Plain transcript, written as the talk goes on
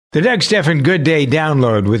The Doug Stephan Good Day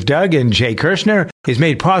download with Doug and Jay Kirshner is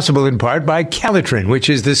made possible in part by Calitrin, which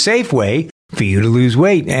is the safe way for you to lose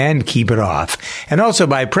weight and keep it off. And also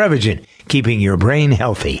by Prevagen, keeping your brain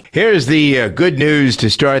healthy. Here's the good news to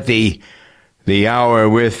start the hour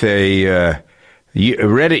with a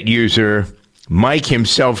Reddit user, Mike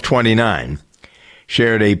himself 29,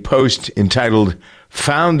 shared a post entitled,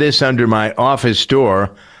 "Found this under my office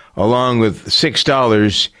door," along with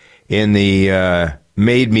 $6 in the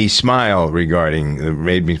Made Me Smile regarding the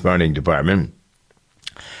Made Me Smiling department.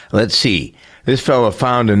 Let's see. This fellow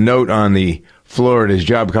found a note on the floor at his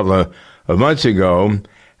job a couple of months ago,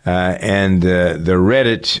 and the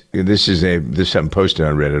Reddit, this is something posted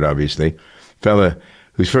on Reddit, obviously. Fella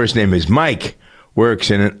whose first name is Mike works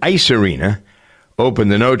in an ice arena.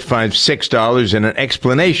 Opened the note, finds $6 and an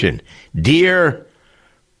explanation. "Dear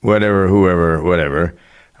whatever, whoever, whatever,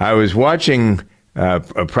 I was watching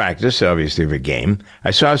a practice, obviously, of a game.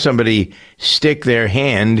 I saw somebody stick their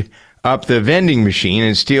hand up the vending machine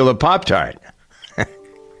and steal a Pop-Tart.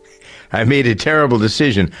 I made a terrible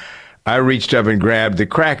decision. I reached up and grabbed the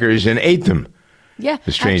crackers and ate them." Yeah,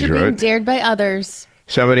 the stranger after being wrote. dared by others.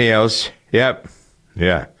 Somebody else. Yep.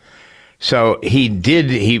 Yeah. So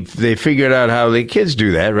they figured out how the kids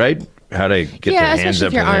do that, right? How to get their hands up. Yeah, especially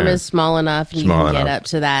if your arm is small enough and you can get up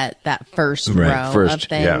to that first row of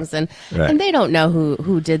things. Yeah. And they don't know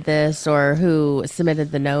who did this or who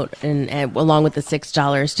submitted the note and along with the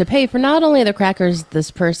 $6 to pay for not only the crackers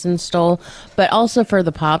this person stole, but also for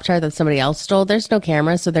the Pop-Tart that somebody else stole. There's no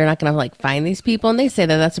camera, so they're not going to find these people. And they say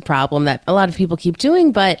that that's a problem that a lot of people keep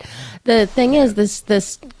doing. But the thing is,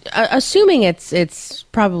 this assuming it's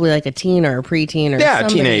probably like a teen or a preteen or a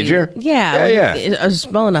teenager. A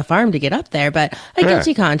small enough arm to get up there, but a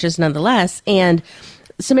guilty conscience nonetheless, and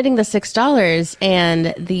submitting the $6,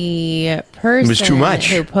 and the person was too much.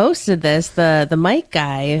 Who posted this, the Mike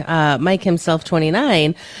guy, Mike himself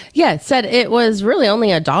 29, said it was really only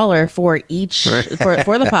 $1 for each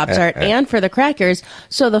for the Pop-Tart and for the crackers.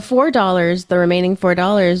 So the $4, the remaining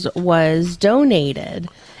 $4 was donated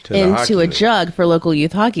into a jug for local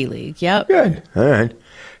youth hockey league. Yep. Good. All right.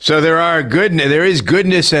 So there is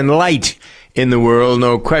goodness and light in the world,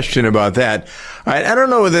 no question about that. I don't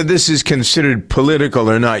know whether this is considered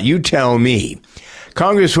political or not. You tell me.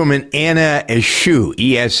 Congresswoman Anna Eshoo,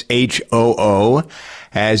 E-S-H-O-O,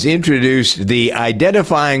 has introduced the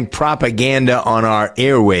Identifying Propaganda on Our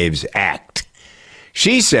Airwaves Act.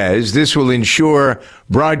 She says this will ensure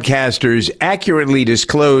broadcasters accurately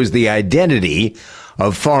disclose the identity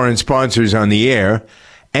of foreign sponsors on the air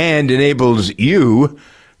and enables you,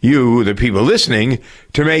 the people listening,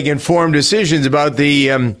 to make informed decisions about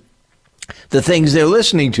the things they're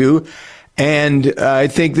listening to. And I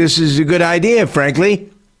think this is a good idea, frankly.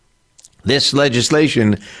 This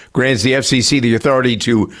legislation grants the FCC the authority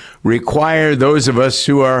to require those of us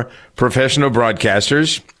who are professional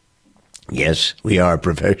broadcasters, yes, we are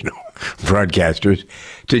professional broadcasters,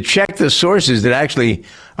 to check the sources that actually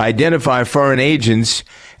identify foreign agents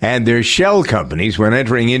and their shell companies when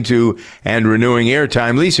entering into and renewing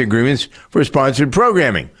airtime lease agreements for sponsored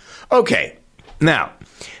programming. Okay, now,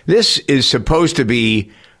 this is supposed to be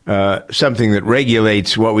something that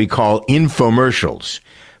regulates what we call infomercials,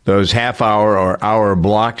 those half-hour or hour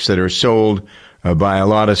blocks that are sold by a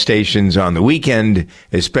lot of stations on the weekend,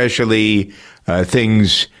 especially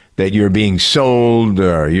things that you're being sold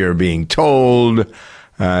or you're being told.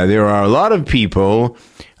 There are a lot of people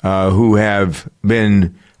who have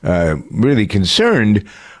been really concerned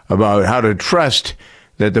about how to trust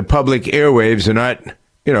that the public airwaves are not,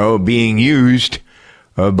 being used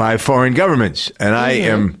by foreign governments. And I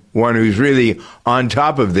am one who's really on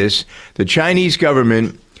top of this. The Chinese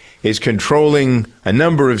government is controlling a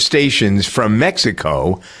number of stations from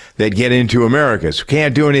Mexico that get into America. So we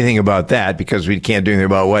can't do anything about that because we can't do anything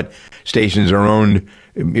about what stations are owned,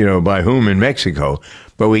 by whom in Mexico.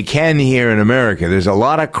 But we can here in America. There's a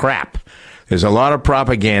lot of crap. There's a lot of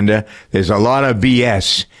propaganda. There's a lot of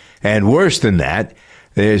BS. And worse than that,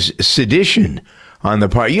 there's sedition on the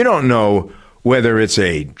part. You don't know whether it's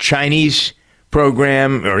a Chinese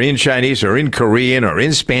program or in Chinese or in Korean or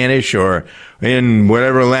in Spanish or in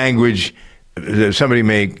whatever language somebody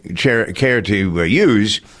may care to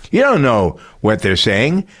use. You don't know what they're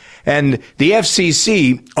saying. And the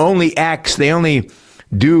FCC only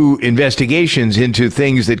do investigations into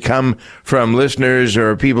things that come from listeners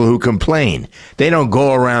or people who complain. They don't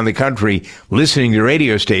go around the country listening to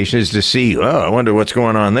radio stations to see, I wonder what's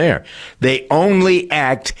going on there. They only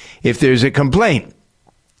act if there's a complaint.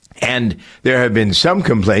 And there have been some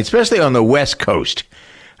complaints, especially on the West Coast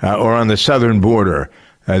or on the southern border.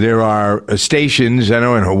 There are stations, I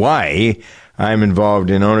know in Hawaii, I'm involved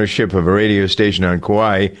in ownership of a radio station on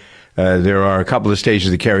Kauai. There are a couple of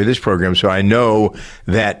stations that carry this program, so I know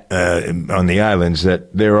that on the islands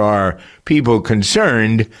that there are people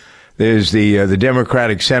concerned. There's the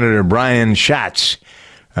Democratic Senator Brian Schatz,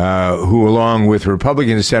 who, along with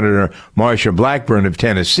Republican Senator Marsha Blackburn of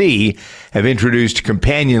Tennessee, have introduced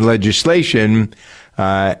companion legislation,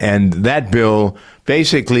 and that bill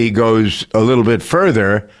basically goes a little bit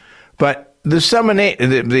further. But the summary,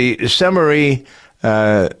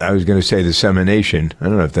 I was going to say dissemination. I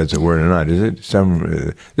don't know if that's a word or not. Is it?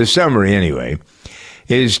 The summary, anyway,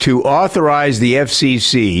 is to authorize the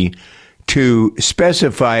FCC to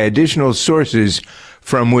specify additional sources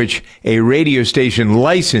from which a radio station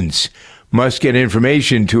license must get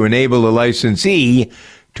information to enable the licensee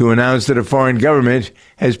to announce that a foreign government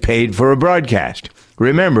has paid for a broadcast.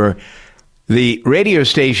 Remember, the radio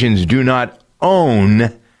stations do not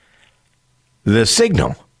own the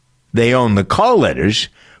signal. They own the call letters,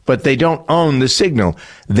 but they don't own the signal.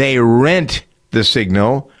 They rent the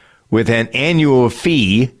signal with an annual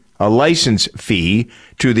fee, a license fee,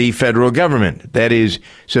 to the federal government. That is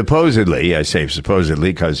supposedly, I say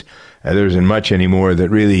supposedly because there isn't much anymore that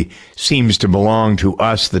really seems to belong to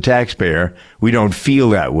us, the taxpayer. We don't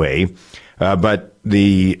feel that way. But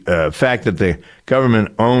the fact that the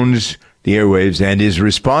government owns the airwaves and is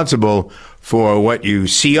responsible for what you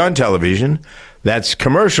see on television, that's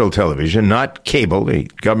commercial television, not cable. The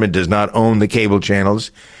government does not own the cable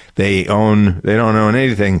channels. They don't own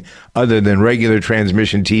anything other than regular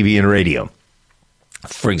transmission TV and radio.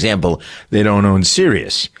 For example, they don't own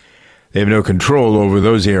Sirius. They have no control over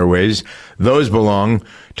those airways. Those belong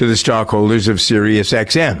to the stockholders of Sirius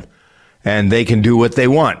XM. And they can do what they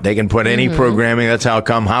want. They can put any programming. That's how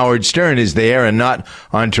come Howard Stern is there and not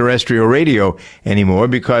on terrestrial radio anymore,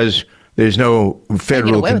 because there's no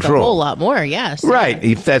federal control. With a whole lot more, yes. Right.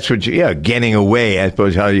 If that's what getting away, I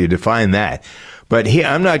suppose, how you define that. But here,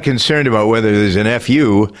 I'm not concerned about whether there's an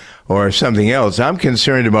FU or something else. I'm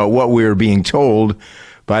concerned about what we're being told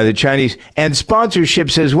by the Chinese, and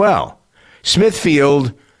sponsorships as well.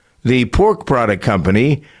 Smithfield, the pork product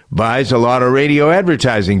company, buys a lot of radio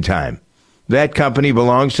advertising time. That company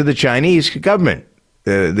belongs to the Chinese government.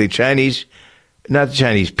 The Chinese, not the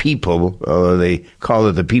Chinese people, although they call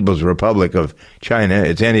it the People's Republic of China.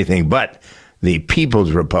 It's anything but the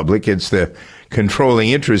People's Republic. It's the controlling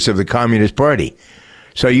interests of the Communist Party.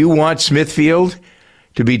 So you want Smithfield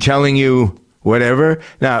to be telling you whatever?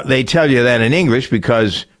 Now, they tell you that in English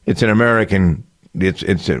because it's an American,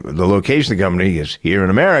 the location of the company is here in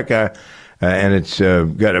America, and it's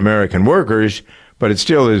got American workers, but it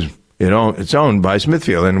still is, it's owned by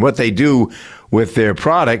Smithfield. And what they do with their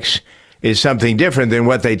products is something different than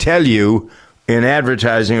what they tell you in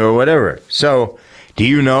advertising or whatever. So, do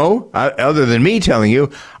you know, other than me telling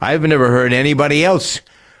you, I've never heard anybody else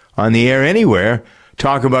on the air anywhere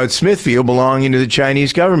talk about Smithfield belonging to the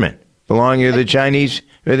Chinese government, belonging to the Chinese.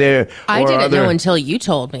 I didn't know until you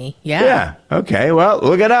told me. Yeah. Yeah. Okay. Well,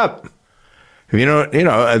 look it up.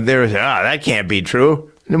 There's that can't be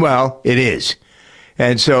true. Well, it is.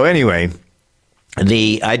 And so anyway,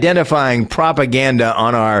 the Identifying Propaganda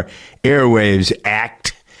on Our Airwaves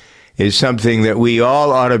Act is something that we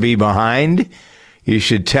all ought to be behind. You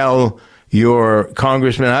should tell your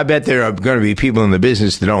congressman. I bet there are going to be people in the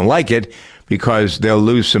business that don't like it because they'll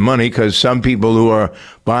lose some money, because some people who are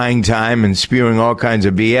buying time and spewing all kinds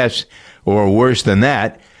of BS, or worse than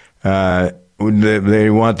that, they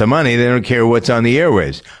want the money. They don't care what's on the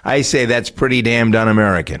airwaves. I say that's pretty damned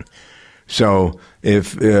un-American. So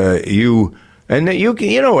if you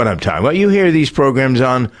know what I'm talking about. You hear these programs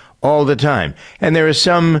on all the time. And there are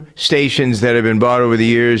some stations that have been bought over the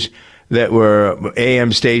years that were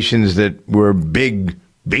AM stations that were big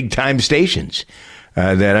time stations.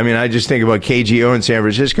 I just think about KGO in San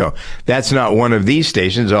Francisco. That's not one of these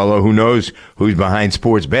stations, although who knows who's behind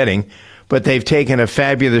sports betting. But they've taken a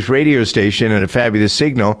fabulous radio station and a fabulous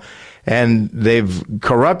signal, and they've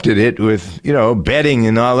corrupted it with, betting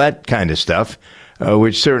and all that kind of stuff,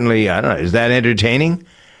 which certainly, I don't know, is that entertaining?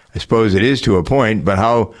 I suppose it is to a point, but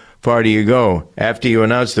how far do you go? After you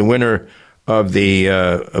announce the winner of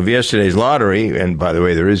of yesterday's lottery, and by the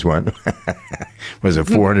way, there is one, was it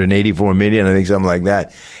 484 million? I think something like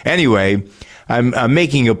that. Anyway, I'm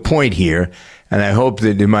making a point here, and I hope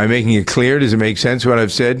that, am I making it clear? Does it make sense what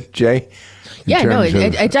I've said, Jay? Yeah, no,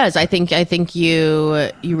 it does. I think you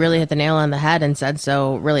really hit the nail on the head and said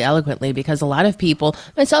so really eloquently, because a lot of people,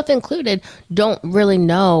 myself included, don't really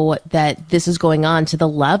know that this is going on to the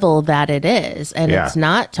level that it is, and it's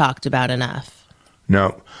not talked about enough.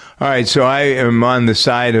 No. All right, so I am on the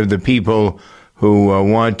side of the people who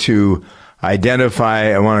want to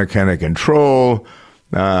identify. I want to kind of control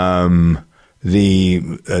I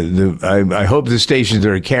hope the stations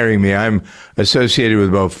that are carrying me. I'm associated with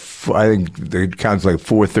about, I think it counts like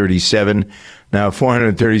 437 now.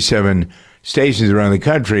 437 stations around the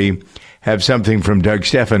country have something from Doug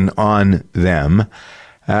Stephan on them,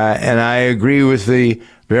 and I agree with the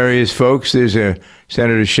various folks. There's a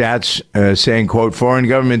Senator Schatz saying, quote, foreign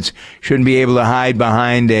governments shouldn't be able to hide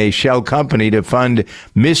behind a shell company to fund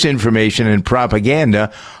misinformation and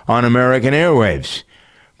propaganda on American airwaves.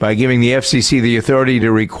 By giving the FCC the authority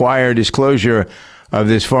to require disclosure of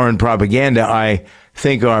this foreign propaganda, I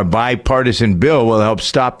think our bipartisan bill will help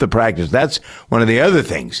stop the practice. That's one of the other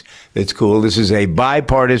things that's cool. This is a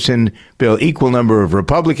bipartisan bill. Equal number of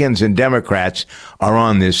Republicans and Democrats are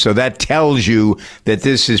on this. So that tells you that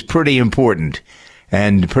this is pretty important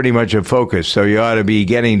and pretty much a focus. So you ought to be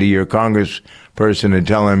getting to your congressperson and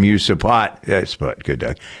tell him you support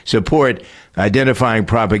identifying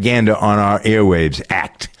propaganda on our airwaves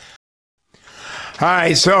act. All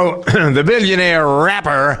right, so the billionaire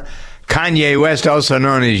rapper Kanye West, also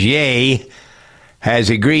known as Ye,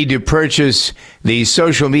 has agreed to purchase the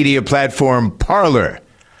social media platform Parler.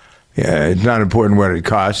 It's not important what it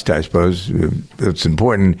costs, I suppose. What's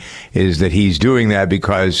important is that he's doing that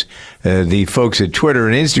because the folks at Twitter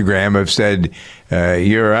and Instagram have said,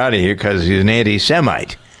 you're out of here because he's an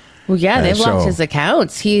anti-Semite. Well, yeah, they've locked his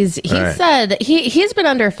accounts. He said he's been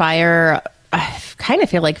under fire, I kind of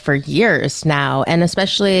feel like for years now. And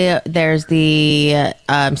especially there's the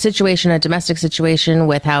situation, a domestic situation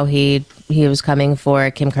with how he was coming for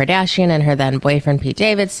Kim Kardashian and her then boyfriend Pete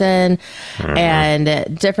Davidson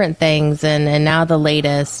and different things. And now the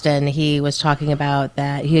latest, and he was talking about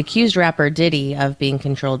that he accused rapper Diddy of being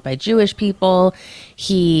controlled by Jewish people.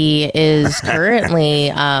 He is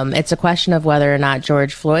currently, it's a question of whether or not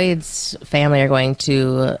George Floyd's family are going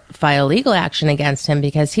to file legal action against him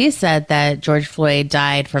because he said that George Floyd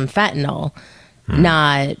died from fentanyl,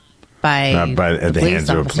 not by the hands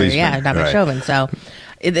of a policeman. Yeah, not by Chauvin. So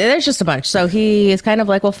there's just a bunch. So he is kind of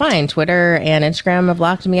like, well, fine, Twitter and Instagram have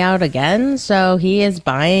locked me out again. So he is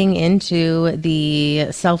buying into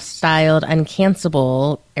the self-styled,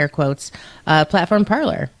 uncancelable, air quotes, platform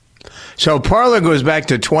Parler. So Parler goes back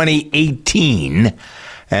to 2018,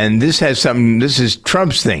 and this is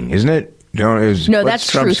Trump's thing, isn't it? No,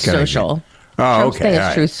 that's Truth Social. Oh, Trump's thing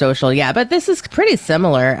is Truth Social, yeah. But this is pretty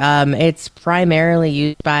similar. It's primarily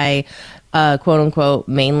used by quote-unquote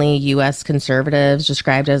mainly U.S. conservatives,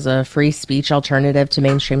 described as a free speech alternative to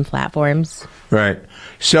mainstream platforms. Right.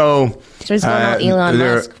 So he's going on Elon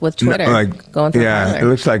Musk with Twitter. Going for Parler. It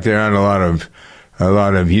looks like they're on a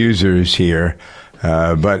lot of users here.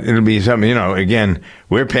 But it'll be something, again,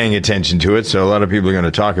 we're paying attention to it, so a lot of people are going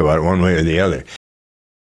to talk about it one way or the other.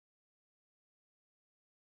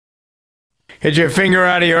 Get your finger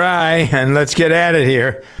out of your eye and let's get at it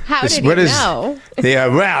here. How did you know?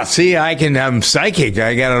 Well, see, I'm psychic.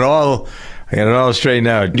 I got it all straightened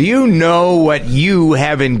out. Do you know what you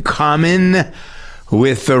have in common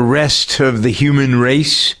with the rest of the human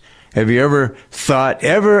race? Have you ever thought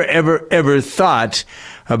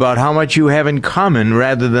about how much you have in common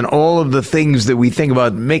rather than all of the things that we think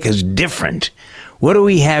about make us different? What do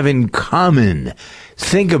we have in common?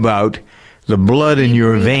 Think about the blood in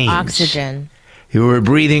your veins. Oxygen. You were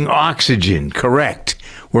breathing oxygen, correct.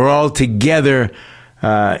 We're all together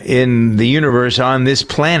in the universe on this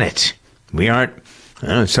planet. We aren't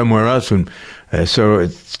somewhere else. So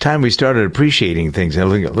it's time we started appreciating things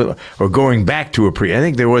or going back to appreciate. I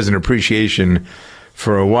think there was an appreciation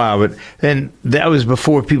for a while, but then that was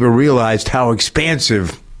before people realized how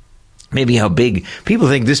expansive, maybe how big. People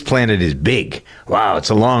think this planet is big. Wow, it's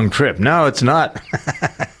a long trip. No, it's not.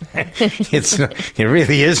 It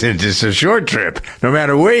really isn't. It's a short trip. No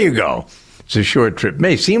matter where you go, it's a short trip. It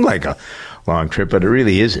may seem like a long trip, but it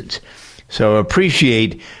really isn't. So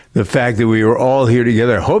appreciate the fact that we are all here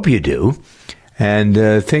together. I hope you do. And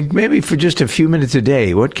think maybe for just a few minutes a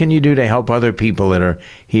day, what can you do to help other people that are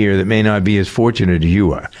here that may not be as fortunate as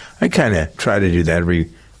you are? I kind of try to do that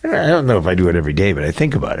I don't know if I do it every day, but I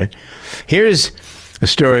think about it. Here's a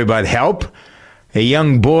story about help. A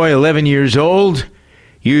young boy, 11 years old,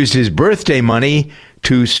 used his birthday money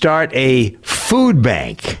to start a food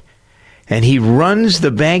bank, and he runs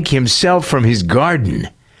the bank himself from his garden.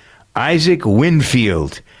 Isaac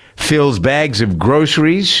Winfield fills bags of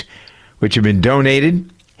groceries, which have been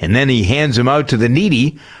donated, and then he hands them out to the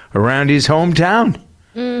needy around his hometown.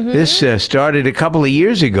 Mm-hmm. This started a couple of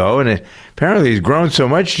years ago, and apparently it's grown so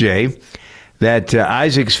much, Jay, that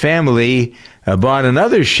Isaac's family bought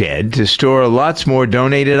another shed to store lots more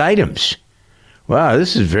donated items. Wow,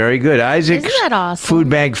 this is very good. Isaac's Isn't that awesome? Food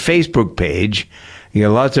Bank Facebook page. You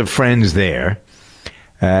got lots of friends there.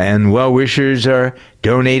 And well-wishers are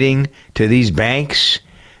donating to these banks.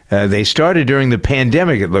 They started during the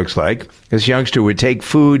pandemic, it looks like. This youngster would take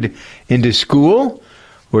food into school,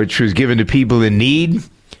 which was given to people in need.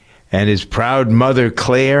 And his proud mother,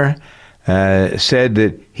 Claire, said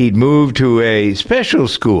that he'd moved to a special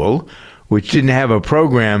school, which didn't have a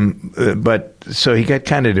program, but so he got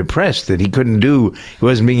kind of depressed that he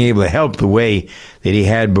wasn't being able to help the way that he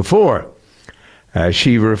had before.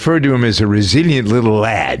 She referred to him as a resilient little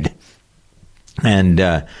lad.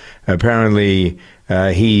 And apparently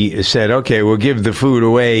he said, okay, we'll give the food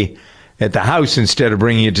away at the house instead of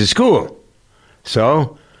bringing it to school.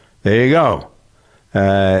 So there you go.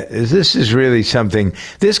 This is really something.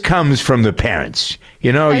 This comes from the parents.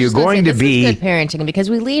 You know, you're going to be. This is good parenting because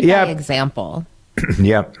we lead by example.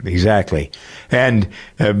 Yep, exactly. And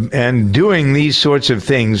doing these sorts of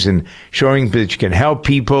things and showing that you can help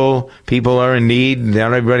people. People are in need.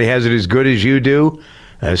 Not everybody has it as good as you do.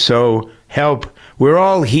 So help. We're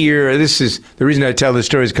all here. This is the reason I tell this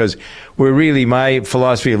story is because my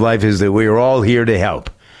philosophy of life is that we are all here to help.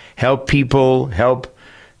 Help people, help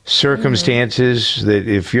circumstances that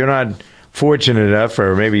if you're not fortunate enough,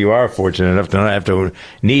 or maybe you are fortunate enough to not have to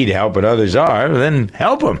need help, but others are, then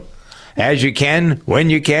help them as you can, when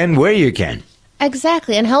you can, where you can.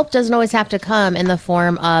 Exactly. And help doesn't always have to come in the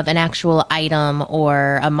form of an actual item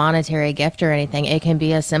or a monetary gift or anything. It can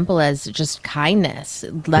be as simple as just kindness,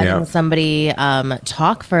 letting somebody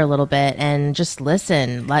talk for a little bit and just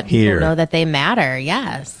listen, let people know that they matter.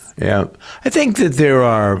 Yes. Yeah. I think that there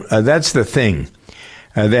are, that's the thing.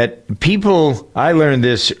 That people, I learned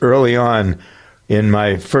this early on in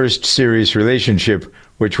my first serious relationship,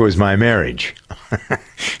 which was my marriage.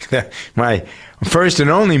 My first and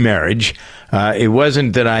only marriage. It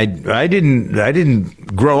wasn't that I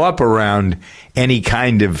didn't grow up around any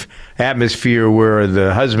kind of atmosphere where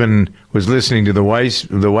the husband was listening to the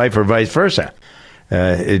wife or vice versa.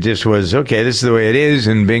 It just was, okay, this is the way it is,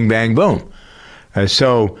 and bing, bang, boom.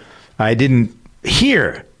 So I didn't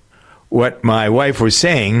hear what my wife was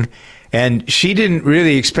saying, and she didn't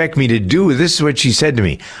really expect me to do. This is what she said to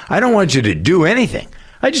me. I don't want you to do anything.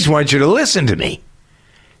 I just want you to listen to me.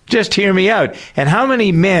 Just hear me out. And how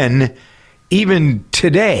many men, even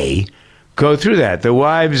today, go through that? The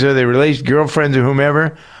wives or the girlfriends or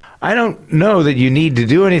whomever. I don't know that you need to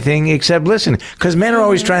do anything except listen, because men are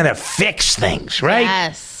always trying to fix things, right?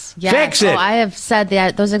 Yes. Fix it. I have said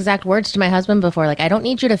those exact words to my husband before. Like, I don't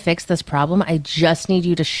need you to fix this problem. I just need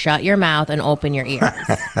you to shut your mouth and open your ears.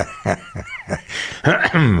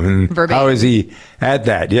 How is he at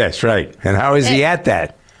that? Yes, right. And how is he at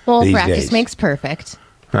that? Well, these practice days? makes perfect.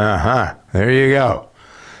 There you go.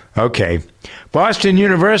 Okay. Boston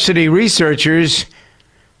University researchers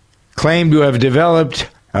claim to have developed,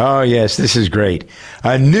 oh yes, this is great,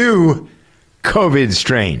 a new COVID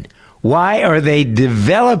strain. Why are they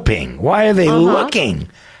developing? Why are they looking?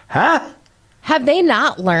 Huh? Have they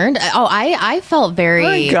not learned? Oh, I felt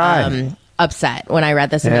very upset when I read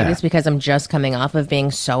this. And maybe it's because I'm just coming off of being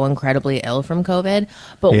so incredibly ill from COVID.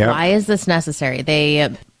 But why is this necessary?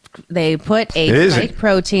 They put a spike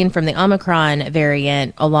protein from the Omicron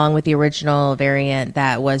variant along with the original variant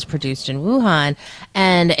that was produced in Wuhan,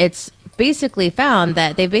 and they've basically found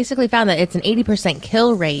that it's an 80%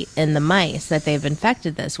 kill rate in the mice that they've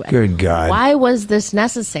infected this with. Good God. Why was this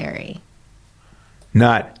necessary?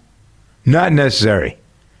 Not necessary.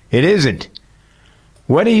 It isn't.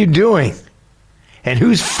 What are you doing? And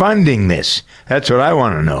who's funding this? That's what I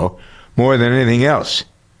want to know more than anything else.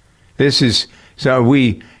 So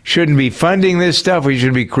we shouldn't be funding this stuff. We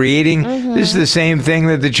should be creating. This is the same thing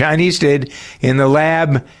that the Chinese did in the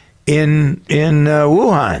lab in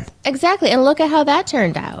Wuhan. Exactly. And look at how that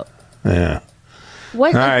turned out. Yeah.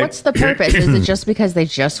 What's the purpose? Is it just because they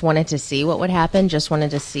just wanted to see what would happen? Just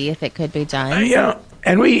wanted to see if it could be done?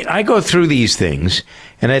 And I go through these things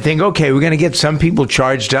and I think, okay, we're going to get some people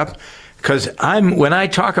charged up. Because when I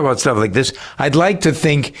talk about stuff like this, I'd like to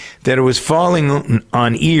think that it was falling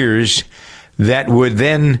on ears that would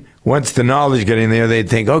then, once the knowledge got in there, they'd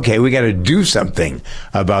think, okay, we got to do something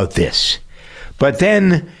about this. But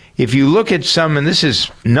then, if you look at and this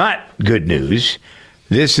is not good news,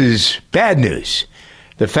 this is bad news.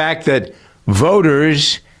 The fact that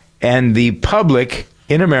voters and the public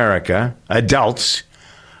in America, adults,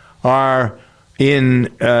 are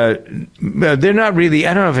they're not really,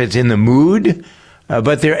 I don't know if it's in the mood,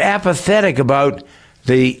 but they're apathetic about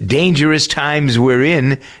the dangerous times we're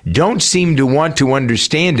in, don't seem to want to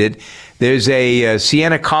understand it. There's a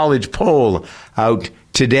Siena College poll out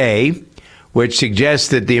today which suggests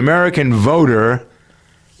that the American voter,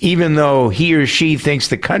 even though he or she thinks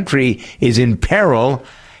the country is in peril,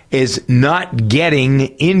 is not getting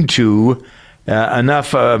into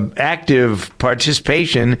enough active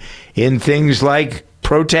participation in things like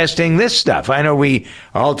protesting this stuff. I know we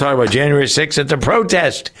all talk about January 6th at the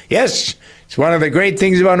protest. Yes, it's one of the great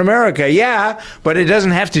things about America. Yeah, but it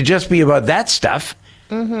doesn't have to just be about that stuff.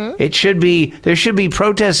 It should be, there should be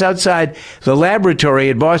protests outside the laboratory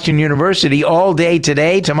at Boston University all day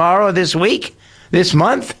today, tomorrow, this week, this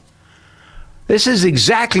month. This is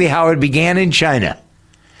exactly how it began in China.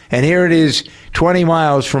 And here it is 20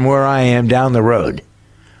 miles from where I am down the road.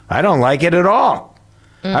 I don't like it at all.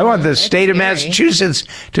 I want the state of Massachusetts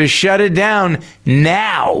to shut it down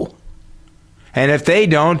now. And if they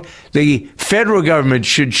don't, the federal government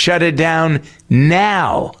should shut it down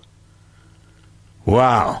now.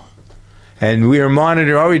 Wow. And we are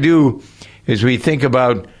monitoring. All we do is we think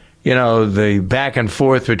about, the back and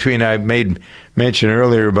forth between, I made mention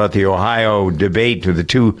earlier about the Ohio debate with the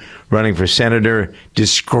two running for senator.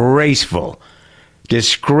 Disgraceful.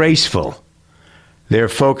 Their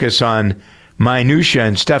focus on minutia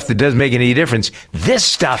and stuff that doesn't make any difference. This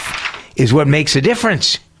stuff is what makes a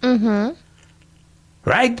difference. Right?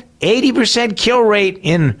 80% kill rate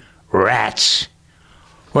in rats.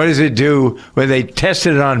 What does it do when they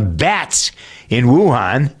tested it on bats in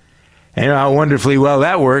Wuhan? And how wonderfully well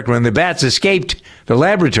that worked when the bats escaped the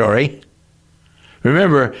laboratory.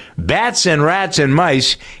 Remember, bats and rats and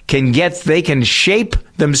mice they can shape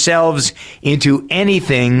themselves into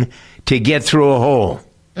anything to get through a hole.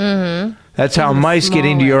 That's how mice get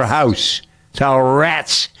into your house. That's how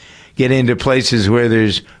rats get into places where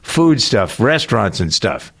there's food stuff, restaurants and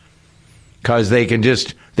stuff. Because they can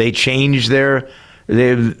change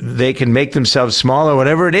they can make themselves smaller,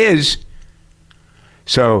 whatever it is.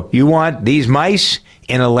 So you want these mice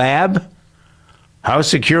in a lab? How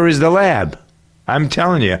secure is the lab? I'm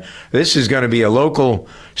telling you, this is going to be a local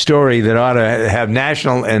story that ought to have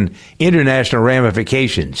national and international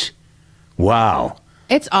ramifications. Wow.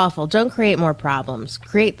 It's awful. Don't create more problems.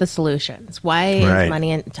 Create the solutions. Why is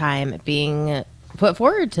money and time being put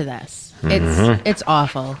forward to this? It's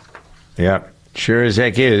awful. Yeah, sure as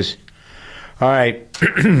heck is. All right.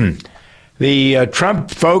 The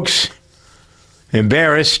Trump folks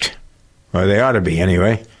embarrassed, or they ought to be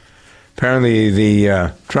anyway. Apparently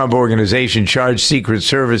the Trump organization charged Secret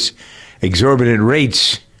Service exorbitant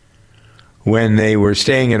rates when they were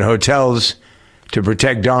staying in hotels to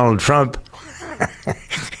protect Donald Trump.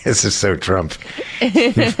 This is so Trump.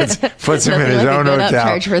 He puts him in his own hotel.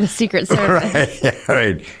 Charge for the Secret Service.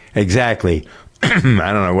 Right. Exactly. I don't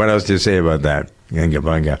know what else to say about that.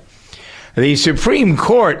 The Supreme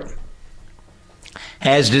Court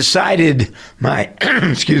has decided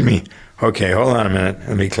excuse me. Okay, hold on a minute.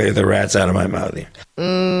 Let me clear the rats out of my mouth here.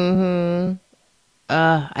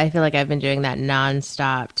 I feel like I've been doing that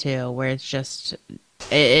nonstop too, where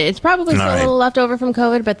it's probably still a little left over from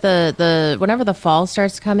COVID, but the whenever the fall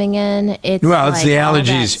starts coming in, it's the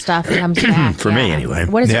allergies stuff comes back for me anyway.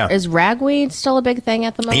 What is it? Is ragweed still a big thing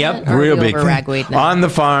at the moment? Yep, real big thing. Ragweed now? On the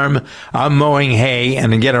farm, I'm mowing hay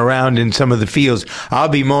and get around in some of the fields. I'll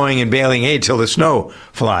be mowing and baling hay till the snow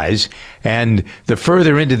flies. And the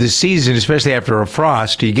further into the season, especially after a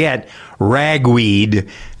frost, you get ragweed,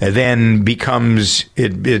 then becomes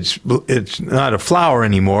it's not a flower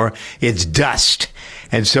anymore. It's dust.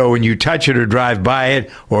 And so when you touch it or drive by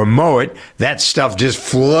it or mow it, that stuff just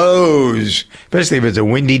flows. Especially if it's a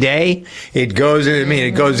windy day, it goes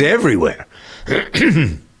everywhere.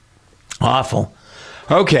 Awful.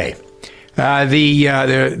 Okay.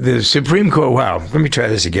 The Supreme Court, wow, let me try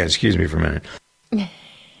this again. Excuse me for a minute.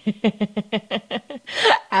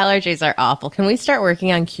 Allergies are awful. Can we start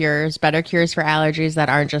working on better cures for allergies that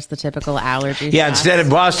aren't just the typical allergies? Yeah, instead of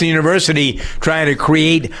Boston University trying to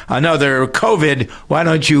create another COVID, why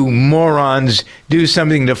don't you morons do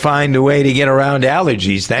something to find a way to get around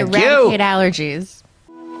allergies? Thank you. Eradicate allergies.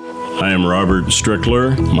 I am Robert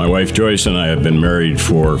Strickler. My wife Joyce and I have been married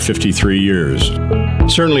for 53 years.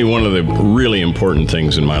 Certainly one of the really important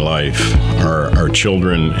things in my life are our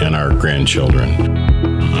children and our grandchildren.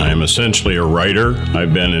 I'm essentially a writer.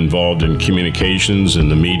 I've been involved in communications in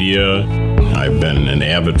the media. I've been an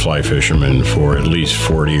avid fly fisherman for at least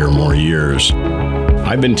 40 or more years.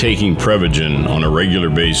 I've been taking Prevagen on a regular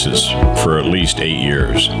basis for at least 8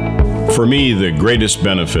 years. For me, the greatest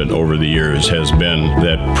benefit over the years has been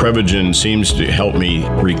that Prevagen seems to help me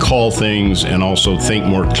recall things and also think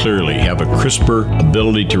more clearly, have a crisper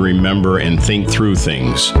ability to remember and think through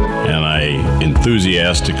things. And I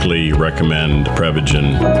enthusiastically recommend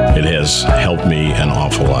Prevagen. It has helped me an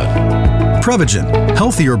awful lot. Prevagen,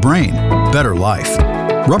 healthier brain, better life.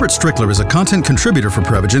 Robert Strickler is a content contributor for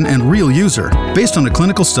Prevagen and real user, based on a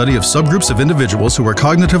clinical study of subgroups of individuals who are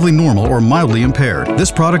cognitively normal or mildly impaired.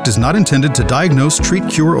 This product is not intended to diagnose, treat,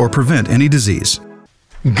 cure, or prevent any disease.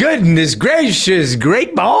 Goodness gracious,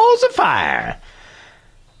 great balls of fire.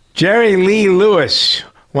 Jerry Lee Lewis,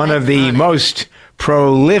 one of the most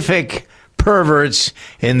prolific perverts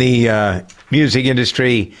in the music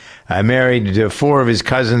industry, married to 4 of his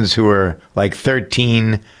cousins who were like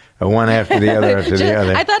 13, one after the other after the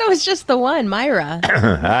other. I thought it was just the one, Myra.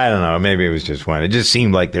 I don't know. Maybe it was just one. It just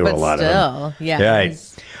seemed like there were a lot of them. Yeah. Right.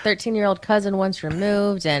 His 13-year-old cousin once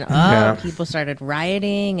removed, and people started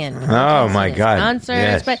rioting and oh my God, concerts.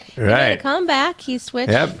 yes. But he made a comeback. He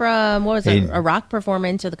switched from a rock performer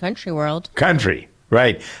into the country world. Country,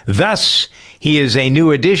 right? Thus, he is a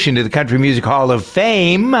new addition to the Country Music Hall of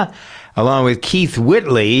Fame, along with Keith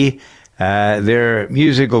Whitley. Their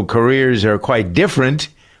musical careers are quite different,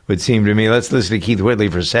 would seem to me. Let's listen to Keith Whitley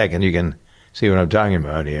for a second. You can see what I'm talking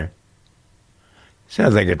about here.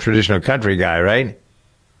 Sounds like a traditional country guy, right?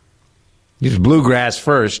 He's bluegrass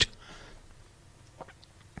first.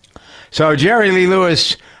 So Jerry Lee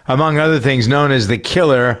Lewis, among other things, known as the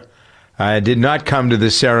Killer, did not come to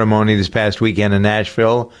the ceremony this past weekend in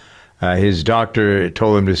Nashville. His doctor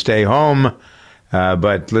told him to stay home.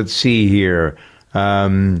 But let's see here.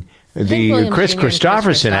 The Chris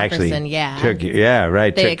Christopherson actually took,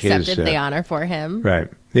 They accepted the honor for him. Right.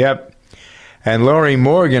 Yep. And Lori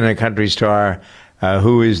Morgan, a country star,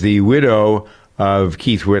 who is the widow of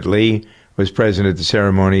Keith Whitley, was present at the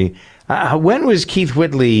ceremony. When was Keith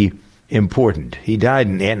Whitley important? He died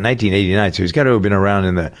in 1989, so he's got to have been around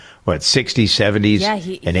in the 60s, 70s,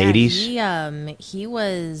 and 80s. He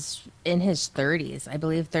was in his 30s, I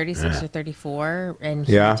believe, 36 or 34, and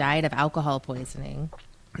he died of alcohol poisoning.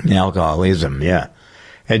 Alcoholism, yeah.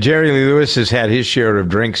 And Jerry Lee Lewis has had his share of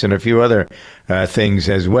drinks and a few other things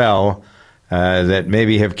as well that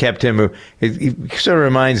maybe have kept him. It sort of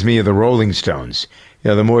reminds me of the Rolling Stones.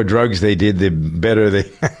 The more drugs they did, the better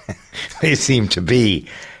they seem to be.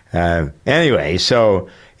 Anyway, so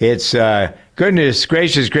it's goodness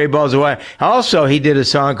gracious, great balls of wire. Also, he did a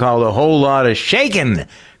song called "A Whole Lot of Shakin'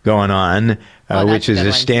 Going On," which is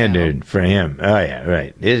a standard for him. Oh, yeah,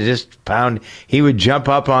 right. It's just pound. He would jump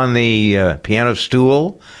up on the piano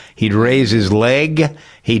stool. He'd raise his leg.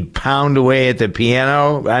 He'd pound away at the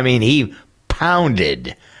piano. I mean, he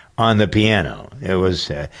pounded on the piano. It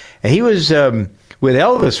was he was with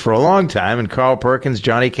Elvis for a long time, and Carl Perkins,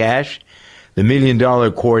 Johnny Cash, the $1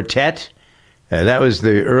 Million Quartet. That was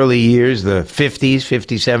the early years, the 50s,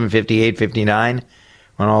 57, 58, 59,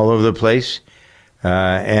 went all over the place.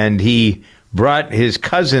 And he brought his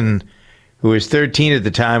cousin, who was 13 at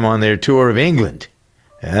the time, on their tour of England.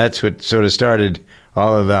 And that's what sort of started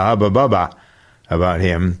all of the hubba bubba about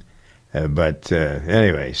him.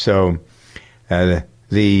 Anyway, so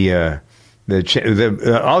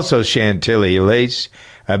also Chantilly Lace,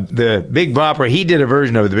 the Big Bopper. He did a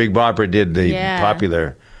version of it. The Big Bopper did the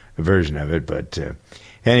popular version of it. But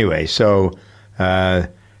anyway, so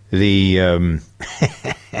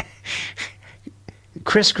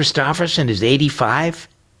Chris Christopherson is 85.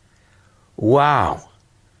 Wow,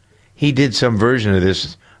 he did some version of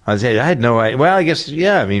this. I had no idea. Well, I guess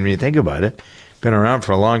I mean, when you think about it, been around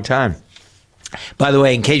for a long time. By the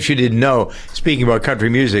way, in case you didn't know, speaking about country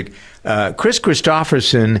music, Chris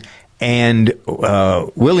Christopherson and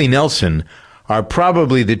Willie Nelson are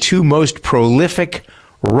probably the 2 most prolific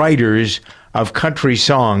writers of country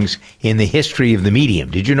songs in the history of the medium.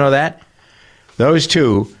 Did you know that? Those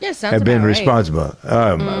 2 have been responsible.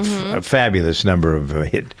 A fabulous number of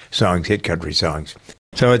hit country songs.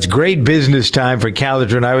 So it's great business time for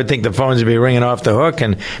Calitrin. I would think the phones would be ringing off the hook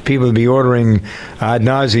and people would be ordering ad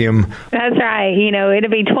nauseum. That's right. It'll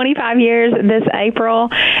be 25 years this April,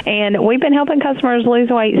 and we've been helping customers lose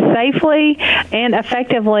weight safely and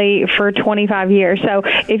effectively for 25 years. So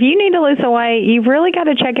if you need to lose the weight, you've really got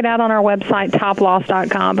to check it out on our website,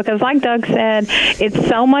 toploss.com, because like Doug said, it's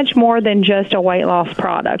so much more than just a weight loss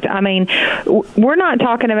product. I mean, we're not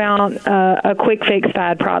talking about a quick fix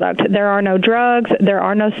fad product. There are no drugs. There There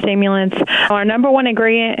are no stimulants. Our number one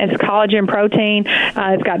ingredient is collagen protein.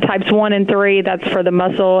 It's got types 1 and 3. That's for the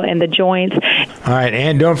muscle and the joints. All right,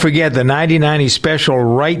 and don't forget the 90/90 special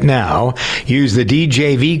right now. Use the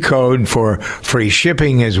DJV code for free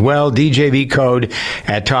shipping as well. DJV code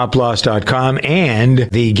at toploss.com, and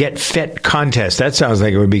the Get Fit contest. That sounds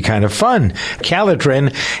like it would be kind of fun.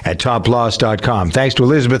 Calitrin at toploss.com. Thanks to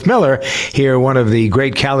Elizabeth Miller, here one of the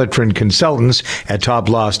great Calitrin consultants at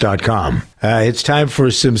toploss.com. It's time for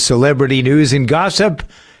some celebrity news and gossip.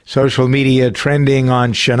 Social media trending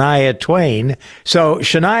on Shania Twain. So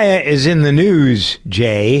Shania is in the news,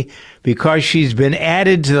 Jay, because she's been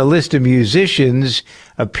added to the list of musicians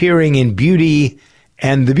appearing in Beauty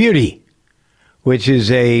and the Beauty, which is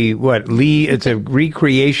it's a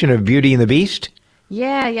recreation of Beauty and the Beast?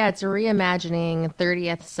 Yeah, it's a reimagining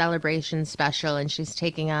 30th celebration special, and she's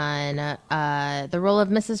taking on the role of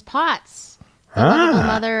Mrs. Potts, the lovable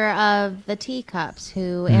mother of the teacups,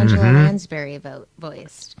 who Angela Lansbury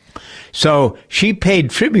voiced. So she paid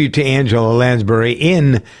tribute to Angela Lansbury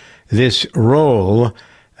in this role,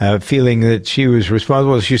 feeling that she was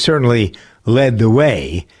responsible. She certainly led the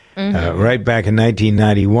way right back in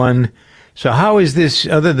 1991. So how is this,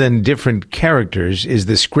 other than different characters, is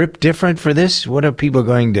the script different for this? What are people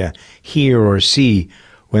going to hear or see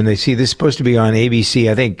when they see this? Is supposed to be on ABC,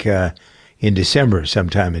 I think, in December,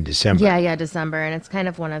 sometime in December. Yeah, December. And it's kind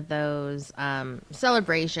of one of those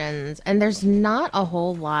celebrations. And there's not a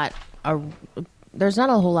whole lot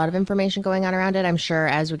of information going on around it. I'm sure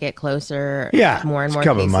as we get closer, more and more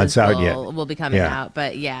couple of months out will be coming out.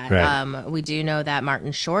 But we do know that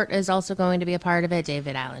Martin Short is also going to be a part of it.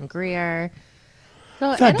 David Alan Grier. So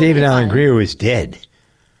I thought David Alan Grier was dead.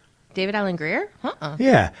 David Alan Grier?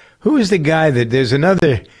 Yeah. Who is the guy there's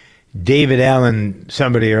another David Allen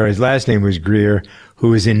somebody, or his last name was Grier,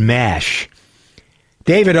 who was in MASH.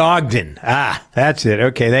 David Ogden. That's it.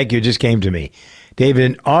 Okay, thank you. It just came to me.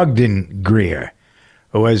 David Ogden Grier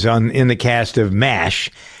was in the cast of MASH,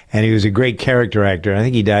 and he was a great character actor. I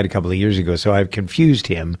think he died a couple of years ago, so I've confused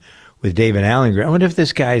him with David Alan Grier. I wonder if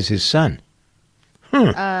this guy is his son.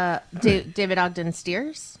 David Ogden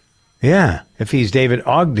Steers? Yeah, if he's David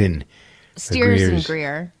Ogden Steers and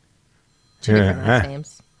Grier. Two different last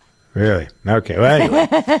names. Really? Okay. Well, anyway,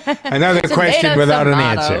 another question without an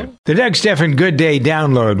answer. The Doug Stephan Good Day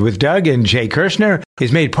download with Doug and Jay Kirshner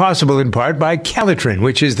is made possible in part by Calitrin,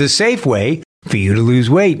 which is the safe way for you to lose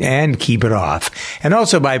weight and keep it off. And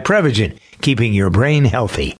also by Prevagen, keeping your brain healthy.